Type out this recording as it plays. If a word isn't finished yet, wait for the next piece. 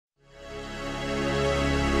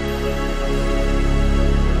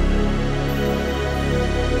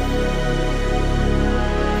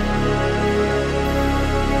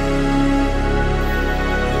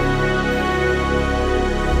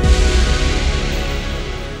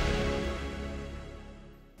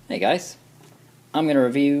guys, I'm going to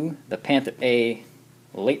review the Panther A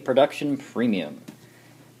late production premium.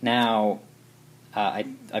 Now,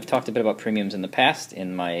 I've talked a bit about premiums in the past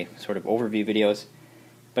in my sort of overview videos,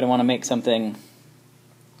 but I want to make something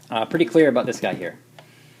pretty clear about this guy here.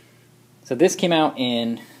 So this came out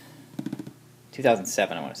in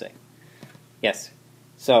 2007, I want to say. Yes.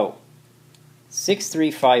 So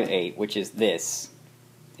 6358, which is this,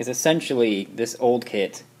 is essentially this old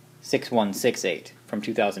kit 6168 from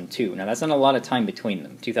 2002. Now that's not a lot of time between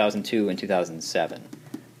them, 2002 and 2007.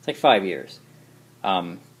 It's like 5 years.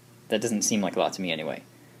 That doesn't seem like a lot to me anyway.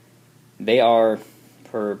 They are,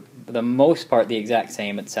 for the most part, the exact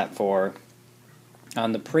same, except for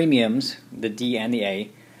on the premiums, the D and the A,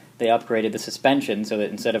 they upgraded the suspension so that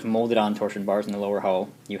instead of molded on torsion bars in the lower hull,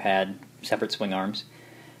 you had separate swing arms.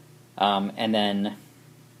 And then,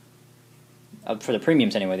 for the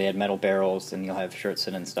premiums anyway, they had metal barrels, and you'll have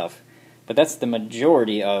Schertzen and stuff. But that's the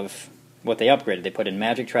majority of what they upgraded. They put in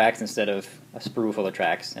magic tracks instead of a sprue full of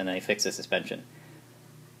tracks, and then they fixed the suspension.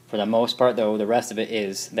 For the most part, though, the rest of it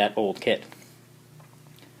is that old kit.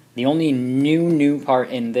 The only new part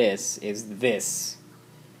in this is this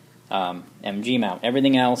MG mount.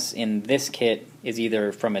 Everything else in this kit is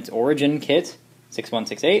either from its origin kit,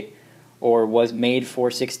 6168, or was made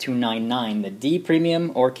for 6299, the D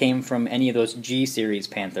premium, or came from any of those G series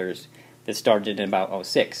Panthers that started in about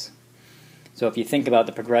 06. So if you think about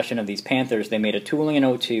the progression of these Panthers, they made a tooling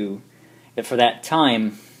in 02 that for that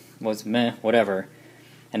time was meh, whatever,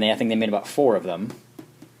 and I think they made about 4 of them,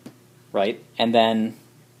 right? And then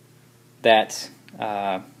that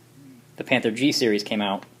the Panther G series came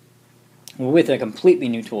out with a completely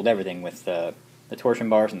new tooled everything, with the torsion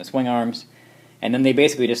bars and the swing arms, and then they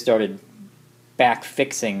basically just started back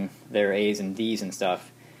fixing their A's and D's and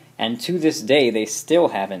stuff, and to this day they still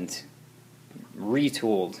haven't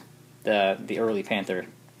retooled the early Panther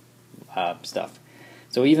stuff.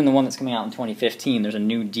 So even the one that's coming out in 2015, there's a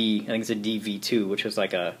new D, I think it's a DV2, which was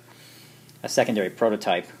like a secondary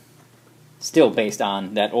prototype, still based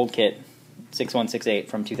on that old kit 6168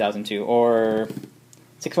 from 2002, or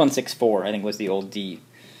 6164 I think was the old D.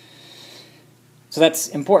 So that's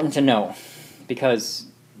important to know, because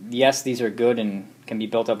yes, these are good and can be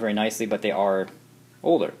built up very nicely, but they are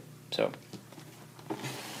older. So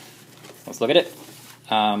let's look at it. 6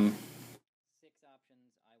 options.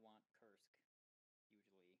 I want Kursk,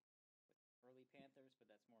 usually with early Panthers, but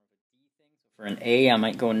that's more of a D thing. So for an A, I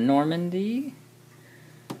might go Normandy.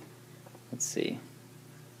 Let's see.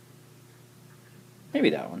 Maybe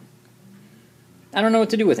that one. I don't know what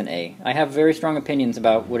to do with an A. I have very strong opinions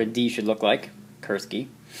about what a D should look like, Kursky,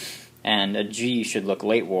 and a G should look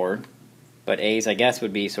late war, but A's, I guess,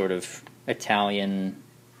 would be sort of Italian,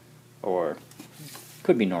 or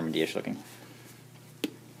could be Normandy-ish looking.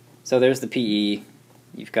 So there's the PE.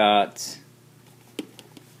 You've got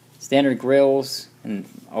standard grills, and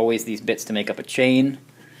always these bits to make up a chain.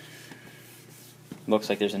 Looks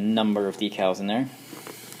like there's a number of decals in there.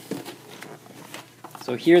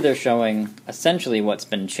 So here they're showing essentially what's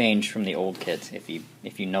been changed from the old kit, if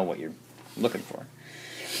you know what you're looking for.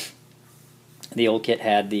 The old kit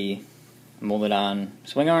had the molded on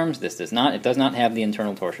swing arms. This does not. It does not have the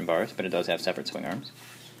internal torsion bars, but it does have separate swing arms.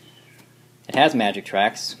 It has magic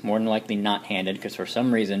tracks, more than likely not handed, because for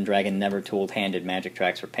some reason Dragon never tooled handed magic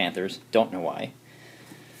tracks for Panthers. Don't know why.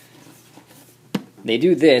 They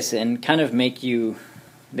do this and kind of make you...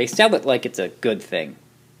 They sell it like it's a good thing,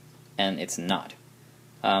 and it's not.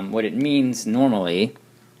 What it means normally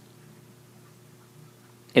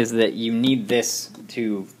is that you need this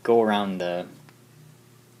to go around the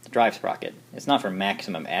drive sprocket. It's not for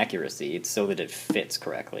maximum accuracy, it's so that it fits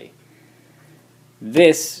correctly.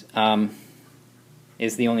 This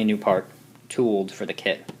is the only new part tooled for the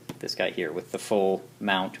kit. This guy here with the full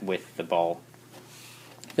mount with the ball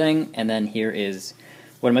thing, and then here is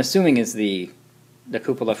what I'm assuming is the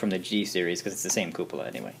cupola from the G series, because it's the same cupola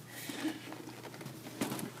anyway.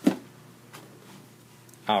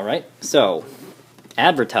 Alright, so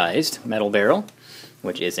advertised metal barrel,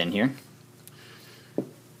 which is in here.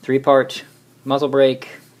 3-part muzzle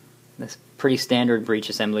brake, this pretty standard breech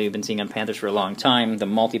assembly we've been seeing on Panthers for a long time. The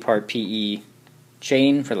multi-part PE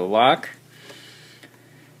chain for the lock.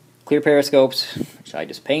 Clear periscopes, which I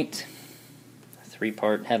just paint. The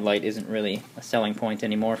 3-part headlight isn't really a selling point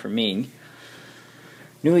anymore for me.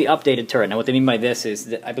 Newly updated turret. Now what they mean by this is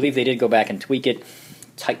that I believe they did go back and tweak it,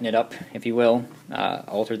 tighten it up, if you will,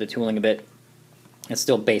 alter the tooling a bit. It's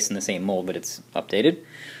still based in the same mold, but it's updated.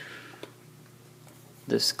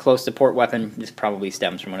 This close support weapon, this probably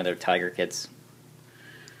stems from one of their Tiger kits.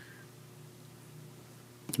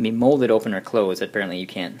 It can be molded open or closed. Apparently you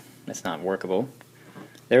can't. That's not workable.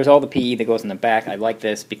 there's all the PE that goes in the back. I like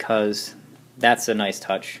this because that's a nice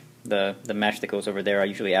touch. The mesh that goes over there, I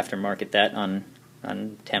usually aftermarket that on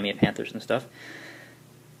Tamiya Panthers and stuff.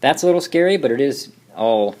 That's a little scary, but it is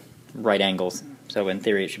all right angles, so in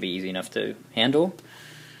theory it should be easy enough to handle.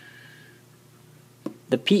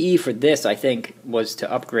 The PE for this, I think, was to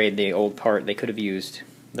upgrade the old part. They could have used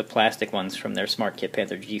the plastic ones from their Smart Kit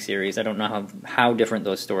Panther G series. I don't know how different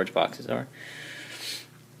those storage boxes are.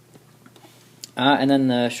 And then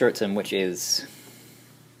the Shirtsim, which is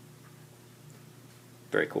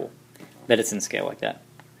very cool that it's in scale like that.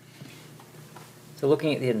 So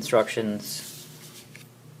looking at the instructions,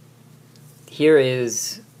 here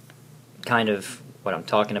is kind of what I'm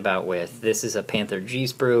talking about with, this is a Panther G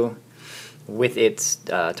sprue with its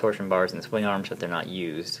torsion bars and swing arms, but they're not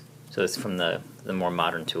used. So it's from the more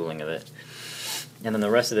modern tooling of it. And then the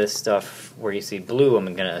rest of this stuff where you see blue, I'm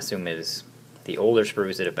going to assume is the older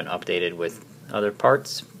sprues that have been updated with other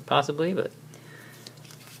parts, possibly, but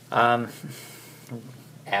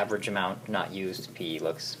average amount not used PE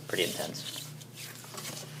looks pretty intense.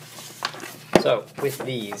 So with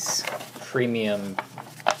these premium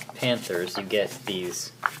Panthers, you get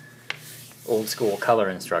these old school color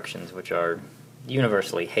instructions, which are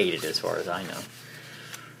universally hated as far as I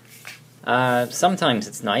know. Sometimes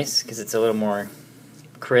it's nice because it's a little more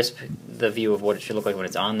crisp, the view of what it should look like when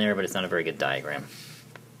it's on there, but it's not a very good diagram.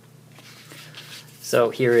 So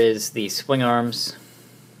here is the swing arms,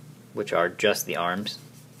 which are just the arms,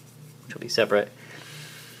 which will be separate.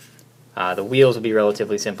 The wheels will be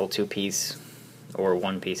relatively simple, 2-piece or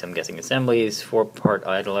 1-piece, I'm guessing, assemblies, 4-part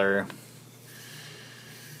idler.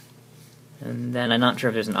 And then I'm not sure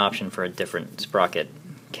if there's an option for a different sprocket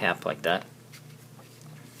cap like that.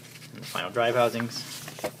 And the final drive housings.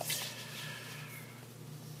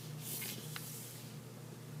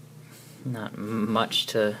 Not much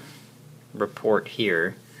to report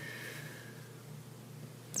here.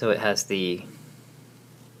 So it has the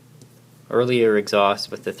earlier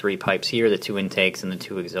exhaust with the 3 pipes here, the 2 intakes and the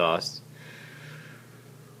 2 exhausts.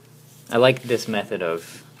 I like this method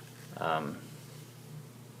of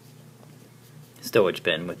stowage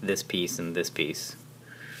bin with this piece and this piece.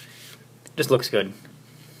 Just looks good.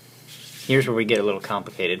 Here's where we get a little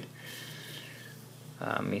complicated.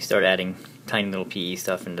 You start adding tiny little PE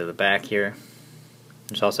stuff into the back here.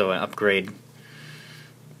 There's also an upgrade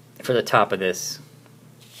for the top of this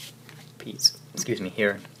piece, excuse me,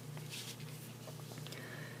 here.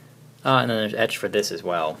 And then there's etch for this as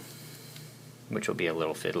well, which will be a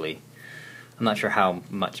little fiddly. I'm not sure how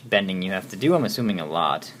much bending you have to do. I'm assuming a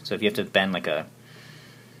lot. So if you have to bend like a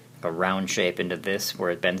round shape into this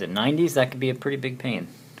where it bends at 90s, that could be a pretty big pain.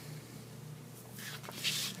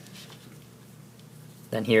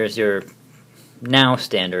 Then here's your now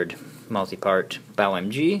standard multi-part bow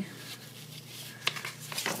MG.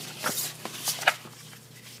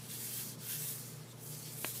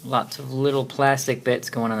 Lots of little plastic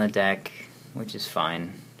bits going on the deck, which is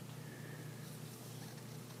fine.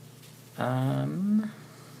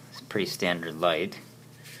 It's pretty standard light.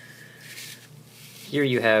 Here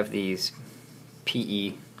you have these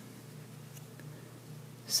PE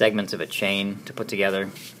segments of a chain to put together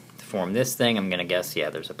to form this thing. I'm going to guess, yeah,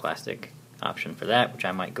 there's a plastic option for that, which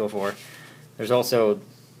I might go for. There's also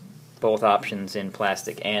both options in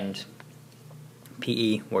plastic and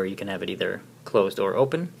PE, where you can have it either closed or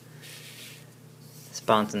open.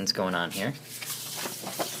 Sponsons going on here.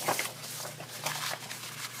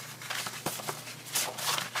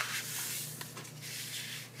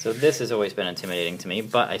 So this has always been intimidating to me,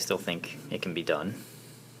 but I still think it can be done.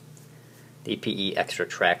 The PE extra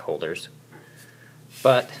track holders.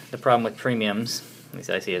 But the problem with premiums, at least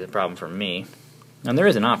I see it as a problem for me, and there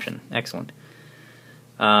is an option, excellent.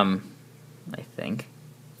 I think.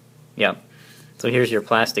 Yep. So here's your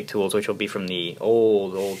plastic tools, which will be from the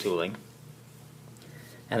old tooling.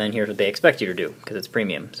 And then here's what they expect you to do, because it's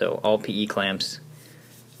premium. So all PE clamps,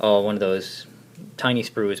 all one of those tiny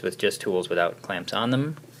sprues with just tools without clamps on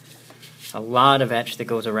them. A lot of etch that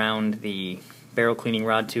goes around the barrel cleaning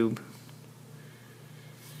rod tube.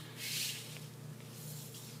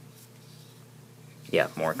 Yeah,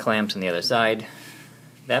 more clamps on the other side.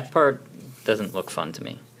 That part doesn't look fun to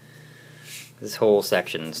me. This whole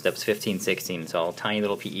section, steps 15, 16, it's all tiny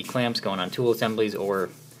little PE clamps going on tool assemblies or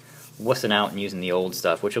wussing out and using the old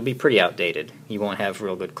stuff, which will be pretty outdated. You won't have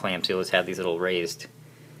real good clamps, you'll just have these little raised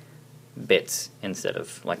bits instead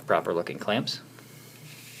of like proper looking clamps.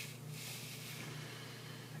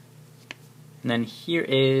 And then here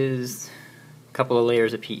is a couple of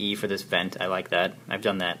layers of PE for this vent. I like that. I've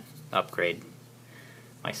done that upgrade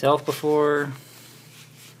myself before.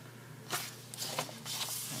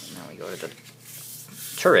 Now we go to the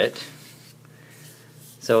turret.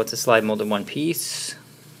 So it's a slide molded one piece.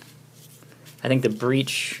 I think the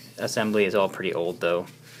breech assembly is all pretty old though,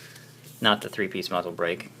 not the 3-piece muzzle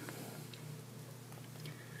brake.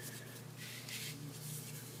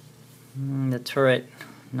 The turret,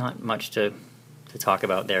 not much to talk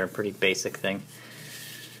about there, pretty basic thing.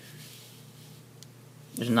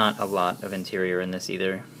 There's not a lot of interior in this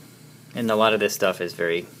either, and a lot of this stuff is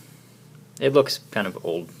it looks kind of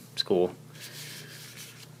old school.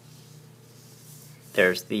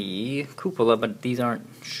 There's the cupola, but these aren't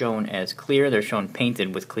shown as clear. They're shown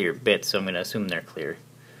painted with clear bits, so I'm going to assume they're clear.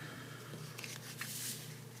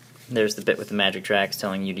 There's the bit with the magic tracks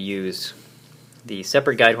telling you to use the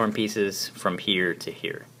separate guide horn pieces from here to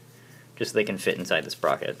here, just so they can fit inside the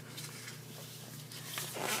sprocket.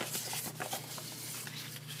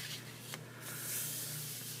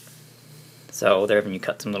 So there, when you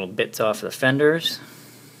cut some little bits off the fenders,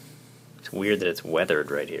 it's weird that it's weathered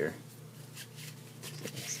right here.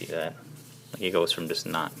 See that? Like it goes from just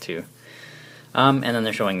not to. And then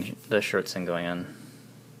they're showing the shirts and going on.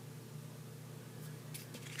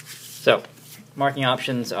 So, marking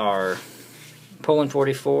options are Poland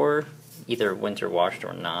 44, either winter washed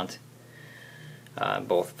or not.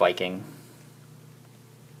 Both Viking.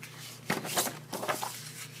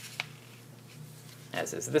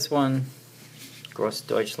 As is this one.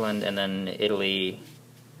 Grossdeutschland, and then Italy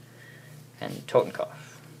and Totenkopf.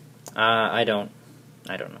 I don't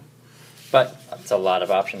know. But it's a lot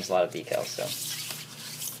of options, a lot of decals,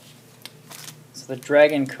 so the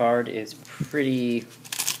dragon card is pretty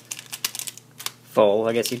full,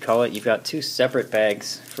 I guess you'd call it. You've got 2 separate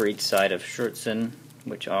bags for each side of Schürzen,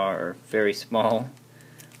 which are very small.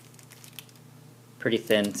 Pretty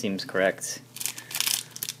thin, seems correct.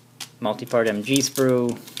 Multi-part MG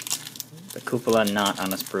sprue. The cupola not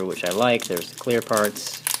on a sprue, which I like. There's the clear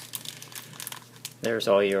parts. There's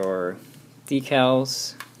all your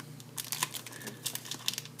decals.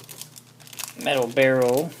 Metal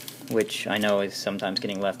barrel, which I know is sometimes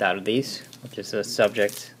getting left out of these, which is a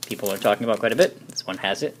subject people are talking about quite a bit. This one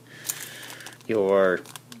has it. Your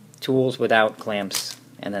tools without clamps,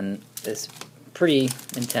 and then this pretty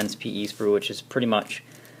intense PE sprue, which is pretty much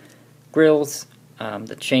grills,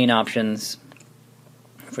 the chain options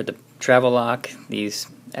for the travel lock, these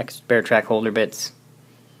spare track holder bits,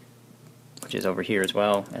 which is over here as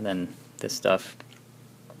well, and then this stuff.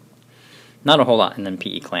 Not a whole lot, and then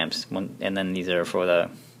PE clamps, and then these are for the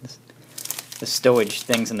stowage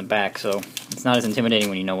things in the back, so it's not as intimidating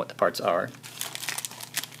when you know what the parts are.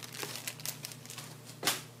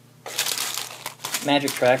 Magic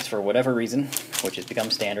tracks, for whatever reason, which has become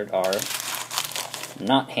standard, are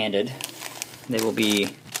not handed. They will be,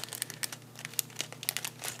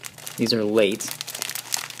 these are late,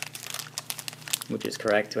 which is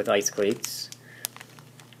correct with ice cleats.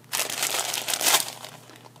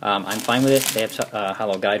 I'm fine with it. They have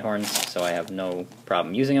hollow guide horns, so I have no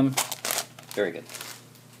problem using them. Very good.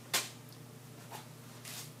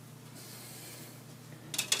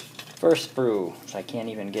 First sprue, which I can't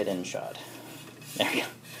even get in shot. There we go.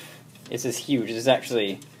 This is huge. This is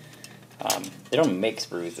actually, they don't make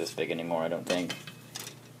sprues this big anymore, I don't think.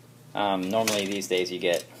 Normally these days you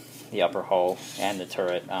get the upper hull and the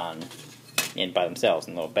turret in by themselves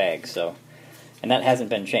in little bags, so, and that hasn't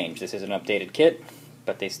been changed. This is an updated kit,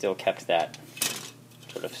 but they still kept that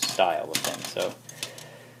sort of style of thing. So,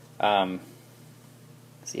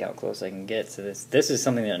 see how close I can get to this. This is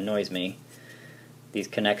something that annoys me. These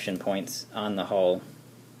connection points on the hull,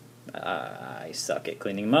 I suck at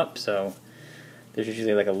cleaning them up, so there's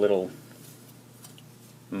usually like a little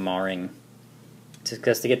marring.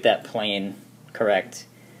 Because to get that plane correct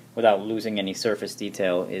without losing any surface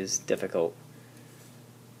detail is difficult.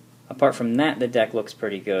 Apart from that, the deck looks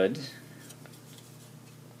pretty good.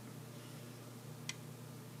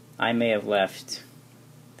 I may have left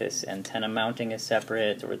this antenna mounting is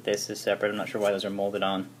separate, or this is separate. I'm not sure why those are molded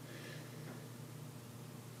on.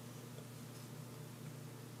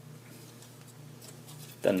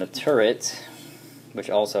 Then the turret, which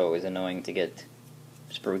also is annoying to get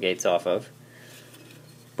sprue gates off of.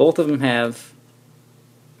 Both of them have,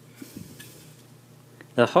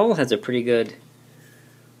 the hull has a pretty good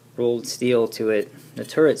rolled steel to it. The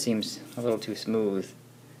turret seems a little too smooth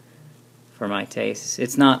for my taste.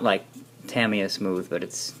 It's not like Tamiya smooth, but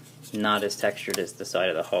it's not as textured as the side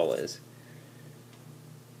of the hull is.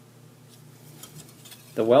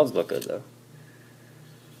 The welds look good though.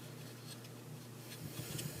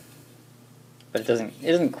 But it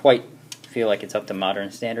doesn't quite feel like it's up to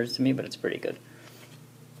modern standards to me, but it's pretty good.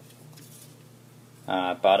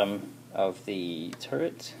 Bottom of the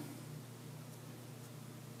turret.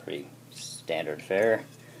 Pretty standard fare.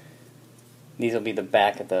 These will be the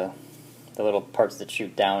back of the little parts that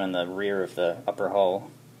shoot down in the rear of the upper hull.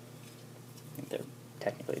 I think they're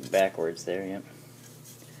technically backwards there, yep.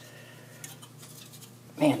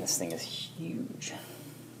 Man, this thing is huge.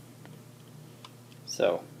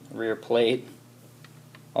 So, rear plate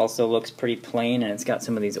also looks pretty plain, and it's got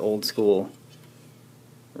some of these old school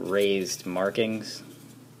raised markings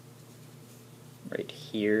right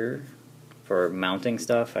here for mounting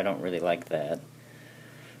stuff. I don't really like that.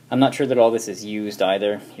 I'm not sure that all this is used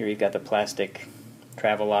either. Here you've got the plastic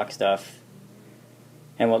travel lock stuff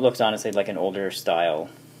and what looks honestly like an older style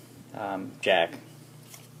jack.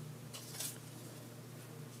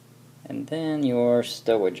 And then your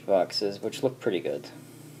stowage boxes, which look pretty good.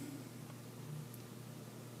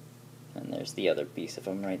 And there's the other piece of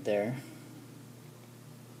them right there.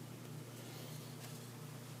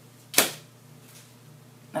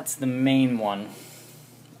 That's the main one.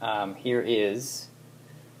 Here is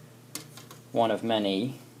one of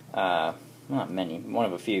many, not many, one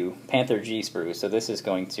of a few, Panther G sprues. So this is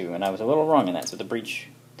going to, and I was a little wrong on that, so the breech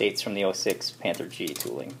dates from the 06 Panther G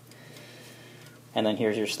tooling. And then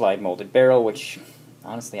here's your slide molded barrel, which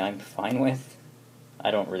honestly I'm fine with.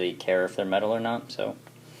 I don't really care if they're metal or not, so.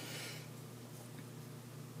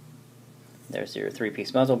 There's your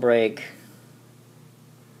 3-piece muzzle brake,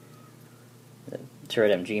 the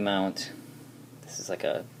turret MG mount. This is like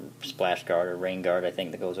a splash guard or rain guard, I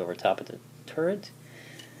think, that goes over top of the turret.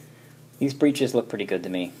 These breeches look pretty good to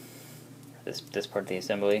me, this part of the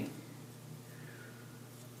assembly.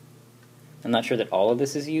 I'm not sure that all of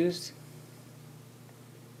this is used,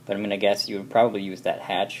 but I'm going to guess you would probably use that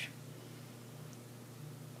hatch.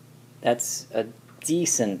 That's a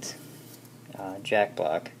decent jack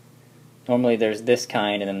block. Normally there's this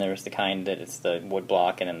kind, and then there's the kind that it's the wood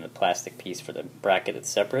block and then the plastic piece for the bracket that's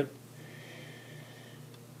separate.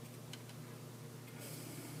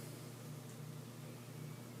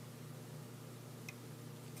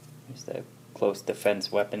 There's the close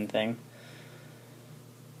defense weapon thing.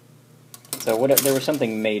 So there was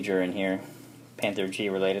something major in here, Panther G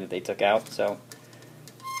related, that they took out. So,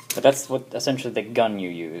 but that's what essentially the gun you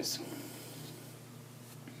use.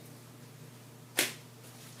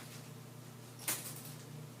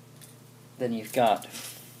 Then you've got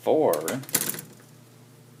 4,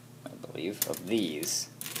 I believe, of these.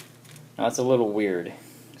 Now that's a little weird.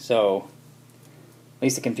 So, at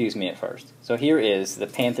least it confused me at first. So here is the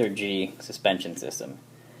Panther G suspension system,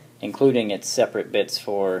 including its separate bits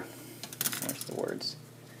for, where's the words?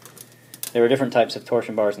 There are different types of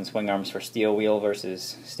torsion bars and swing arms for steel wheel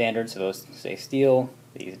versus standard, so those say steel,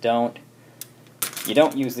 these don't. You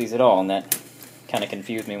don't use these at all, and that kind of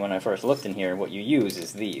confused me when I first looked in here. What you use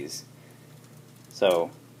is these.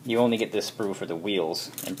 So you only get this sprue for the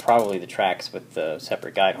wheels, and probably the tracks with the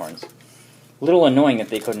separate guide horns. A little annoying that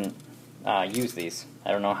they couldn't use these.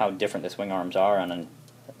 I don't know how different the swing arms are on an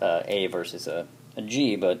A versus a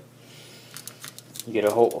G, but you get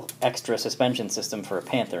a whole extra suspension system for a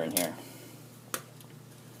Panther in here.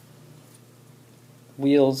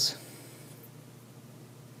 Wheels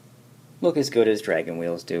look as good as Dragon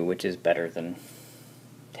wheels do, which is better than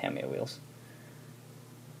Tamiya wheels.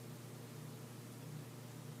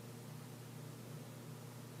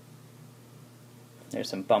 There's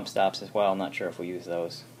some bump stops as well. I'm not sure if we use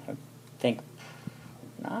those. I think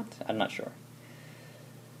not. I'm not sure.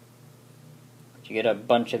 But you get a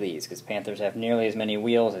bunch of these because Panthers have nearly as many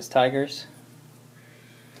wheels as Tigers.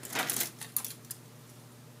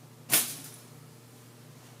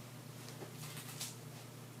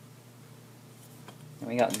 And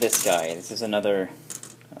we got this guy. This is another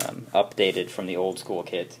updated from the old school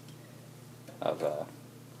kit of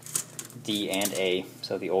D and A,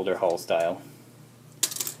 so the older hull style.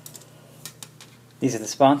 These are the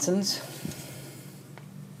sponsons,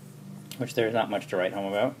 which there's not much to write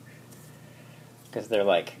home about, because they're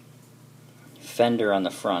like fender on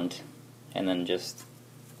the front, and then just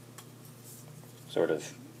sort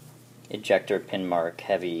of ejector pin mark,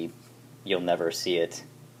 heavy, you'll never see it.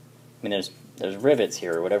 I mean, there's rivets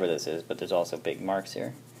here, or whatever this is, but there's also big marks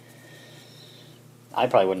here. I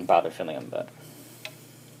probably wouldn't bother filling them, but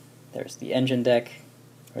there's the engine deck,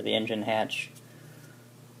 or the engine hatch,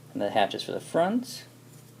 and the hatches for the front.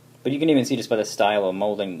 But you can even see just by the style of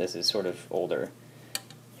molding, this is sort of older.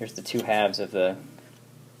 Here's the 2 halves of the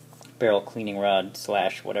barrel cleaning rod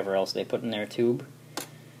 / whatever else they put in their tube.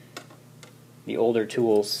 The older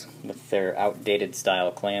tools with their outdated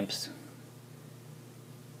style clamps.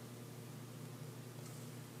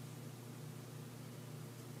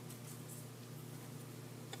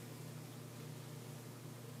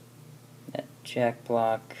 That jack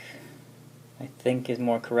block. I think is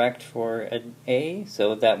more correct for an A.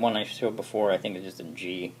 So that one I showed before, I think is just a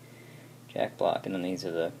G jack block, and then these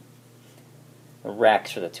are the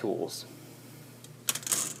racks for the tools.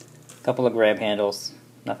 A couple of grab handles,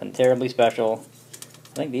 nothing terribly special.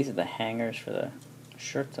 I think these are the hangers for the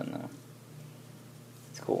shirts on the.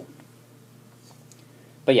 It's cool.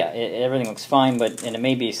 But yeah, everything looks fine, and it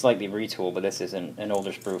may be slightly retooled, but this is an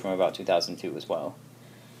older sprue from about 2002 as well.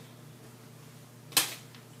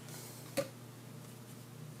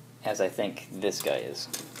 As I think this guy is.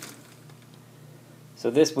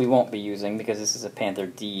 So this we won't be using because this is a Panther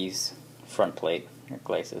D's front plate, or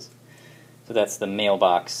glacis. So that's the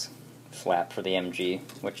mailbox flap for the MG,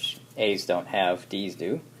 which A's don't have, D's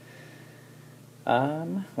do.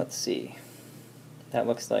 Let's see. That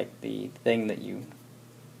looks like the thing that you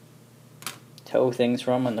tow things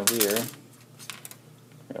from on the rear.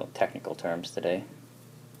 Real technical terms today.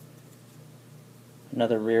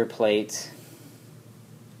 Another rear plate.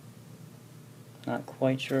 Not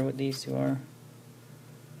quite sure what these two are.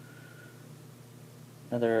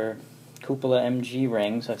 Another cupola MG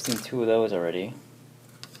ring, so I've seen two of those already.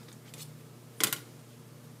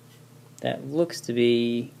 That looks to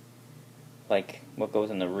be like what goes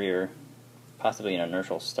in the rear, possibly an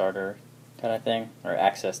inertial starter kind of thing, or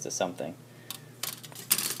access to something.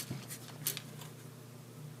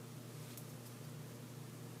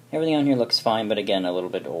 Everything on here looks fine, but again, a little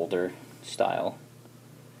bit older style.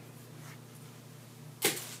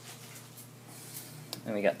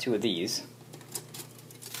 And we got two of these.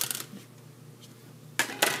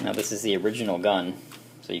 Now this is the original gun,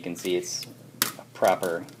 so you can see it's a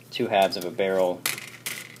proper 2 halves of a barrel.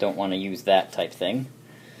 Don't want to use that type thing.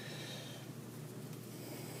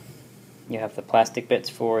 You have the plastic bits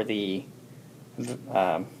for the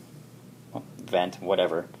vent,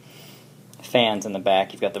 whatever. Fans in the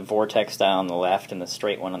back. You've got the vortex style on the left and the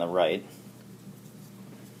straight one on the right.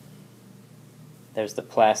 There's the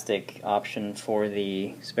plastic option for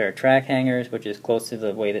the spare track hangers, which is close to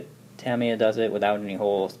the way that Tamiya does it, without any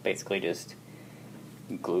holes. Basically just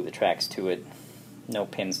glue the tracks to it. No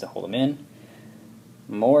pins to hold them in.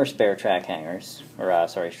 More spare track hangers, or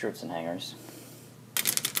sorry, struts and hangers.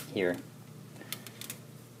 Here.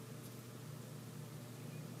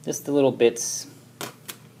 Just the little bits,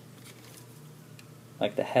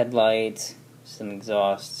 like the headlight, some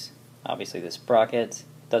exhaust, obviously the sprocket.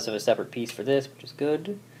 Does have a separate piece for this, which is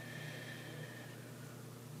good.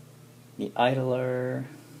 The idler.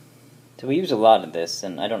 So we use a lot of this,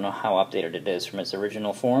 and I don't know how updated it is from its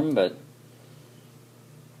original form, but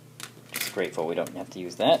just grateful we don't have to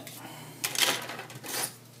use that.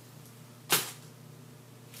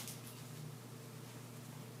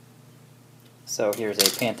 So here's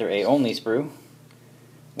a Panther A only sprue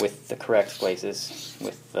with the correct places,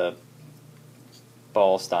 with the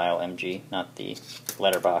ball style MG, not the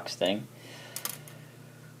letterbox thing.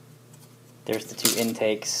 There's the 2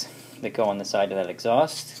 intakes that go on the side of that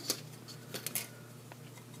exhaust.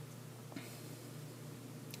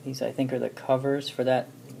 These I think are the covers for that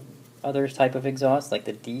other type of exhaust, like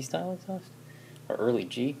the D style exhaust, or early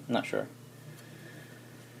G, I'm not sure.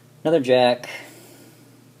 Another jack,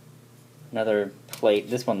 another plate.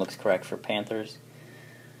 This one looks correct for Panthers,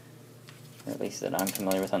 or at least that I'm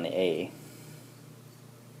familiar with on the A.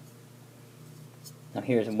 Now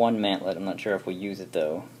here's one mantlet. I'm not sure if we use it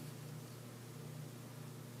though.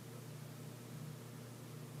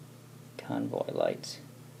 Convoy lights.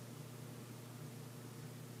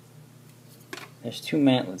 There's 2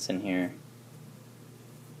 mantlets in here.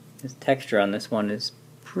 This texture on this one is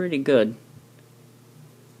pretty good.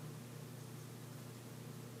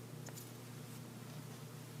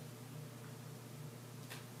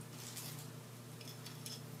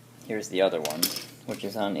 Here's the other one, which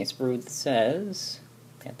is on a sprue that says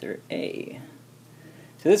Panther A.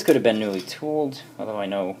 So this could have been newly tooled,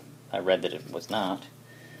 although I read that it was not.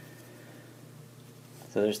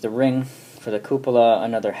 So there's the ring for the cupola,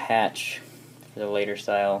 another hatch for the later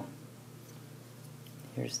style.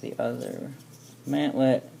 Here's the other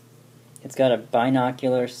mantlet. It's got a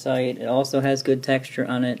binocular sight. It also has good texture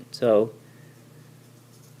on it. So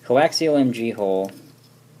coaxial MG hole,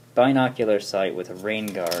 binocular sight with a rain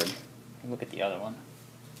guard. Look at the other one.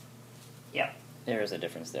 Yeah, there is a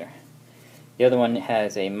difference there. The other one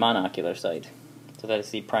has a monocular sight, so that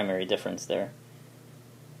is the primary difference there.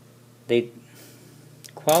 They,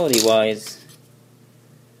 quality-wise,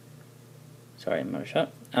 sorry, I'm out of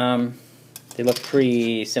shot. They look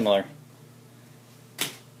pretty similar.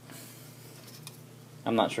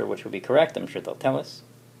 I'm not sure which would be correct. I'm sure they'll tell us.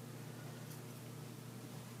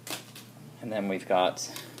 And then we've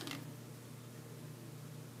got,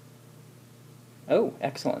 oh,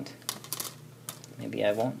 excellent. Maybe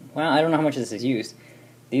I won't. Well, I don't know how much this is used.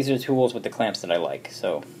 These are tools with the clamps that I like,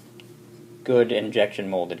 so good injection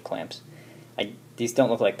molded clamps. These don't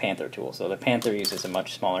look like Panther tools, so the Panther uses a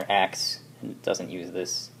much smaller axe and doesn't use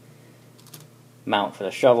this mount for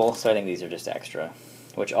the shovel, so I think these are just extra,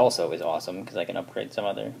 which also is awesome because I can upgrade some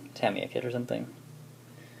other Tamiya kit or something.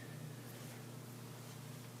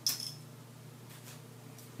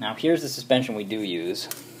 Now here's the suspension we do use.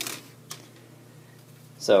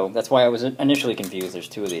 So that's why I was initially confused. There's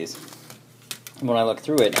two of these. And when I looked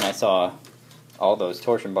through it and I saw all those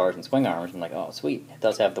torsion bars and swing arms, I'm like, oh sweet, it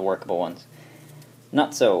does have the workable ones.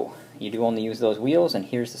 Not so. You do only use those wheels, and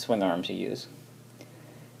here's the swing arms you use.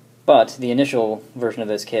 But the initial version of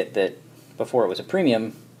this kit, that before it was a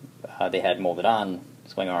premium, they had molded on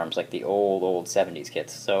swing arms like the old 70s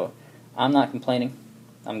kits. So I'm not complaining.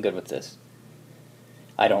 I'm good with this.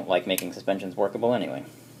 I don't like making suspensions workable anyway.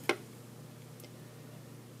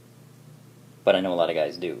 But I know a lot of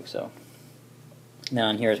guys do, so. Now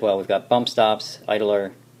on here as well, we've got bump stops,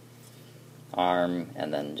 idler, arm,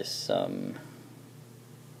 and then just some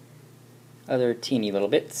other teeny little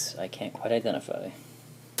bits I can't quite identify.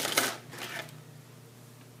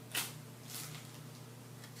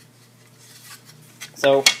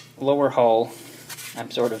 So, lower hull,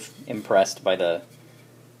 I'm sort of impressed by the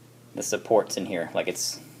supports in here. Like,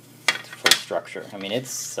 it's full structure. I mean, it's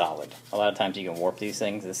solid. A lot of times you can warp these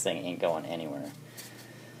things. This thing ain't going anywhere.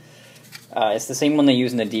 It's the same one they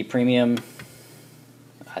use in the D Premium.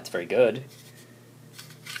 It's very good.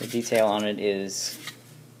 The detail on it is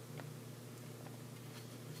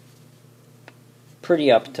pretty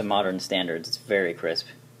up to modern standards. It's very crisp.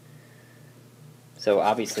 So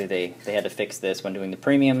obviously they had to fix this when doing the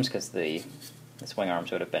premiums because the swing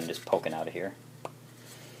arms would have been just poking out of here.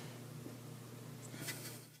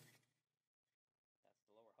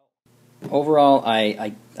 Overall,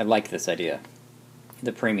 I like this idea,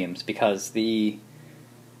 the premiums, because the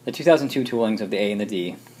 2002 toolings of the A and the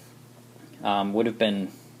D would have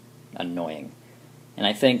been annoying. And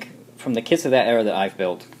I think from the kits of that era that I've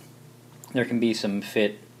built, there can be some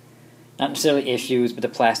fit, not necessarily issues, but the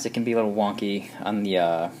plastic can be a little wonky on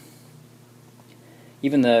the,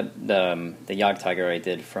 even the Yog Tiger I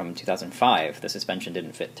did from 2005, the suspension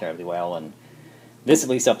didn't fit terribly well, and this at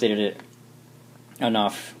least updated it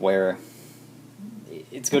enough where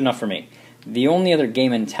it's good enough for me. The only other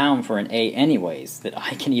game in town for an A anyways that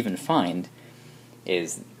I can even find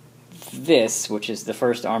is this, which is the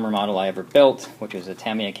first armor model I ever built, which was a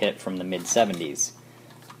Tamiya kit from the mid-70s.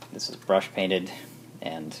 This is brush painted,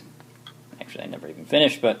 and actually I never even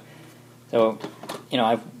finished, but so, you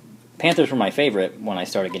know, Panthers were my favorite when I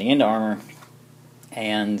started getting into armor,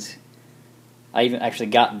 and I even actually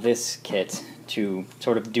got this kit to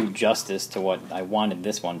sort of do justice to what I wanted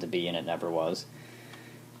this one to be, and it never was.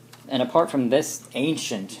 And apart from this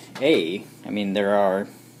ancient A, I mean, there's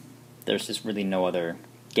just really no other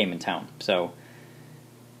game in town. So,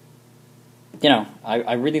 you know,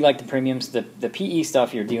 I really like the premiums. The PE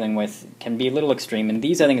stuff you're dealing with can be a little extreme, and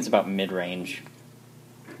these I think it's about mid-range.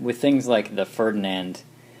 With things like the Ferdinand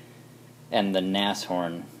and the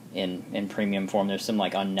Nashorn in premium form, there's some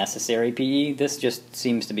like unnecessary PE. This just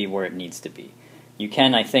seems to be where it needs to be. You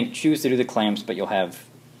can, I think, choose to do the clamps, but you'll have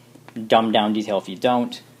dumbed down detail if you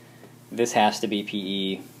don't. This has to be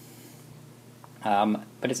PE,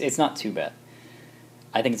 but it's not too bad.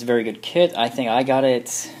 I think it's a very good kit. I think I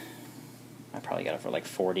probably got it for like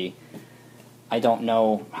 40. I don't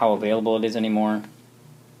know how available it is anymore.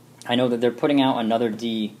 I know that they're putting out another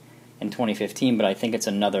D in 2015, but I think it's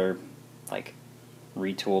another like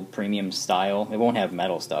retooled premium style. It won't have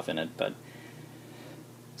metal stuff in it, but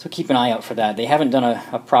so keep an eye out for that. They haven't done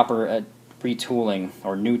a proper retooling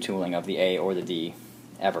or new tooling of the A or the D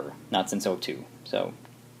ever, not since '02. So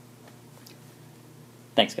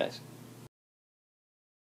thanks, guys.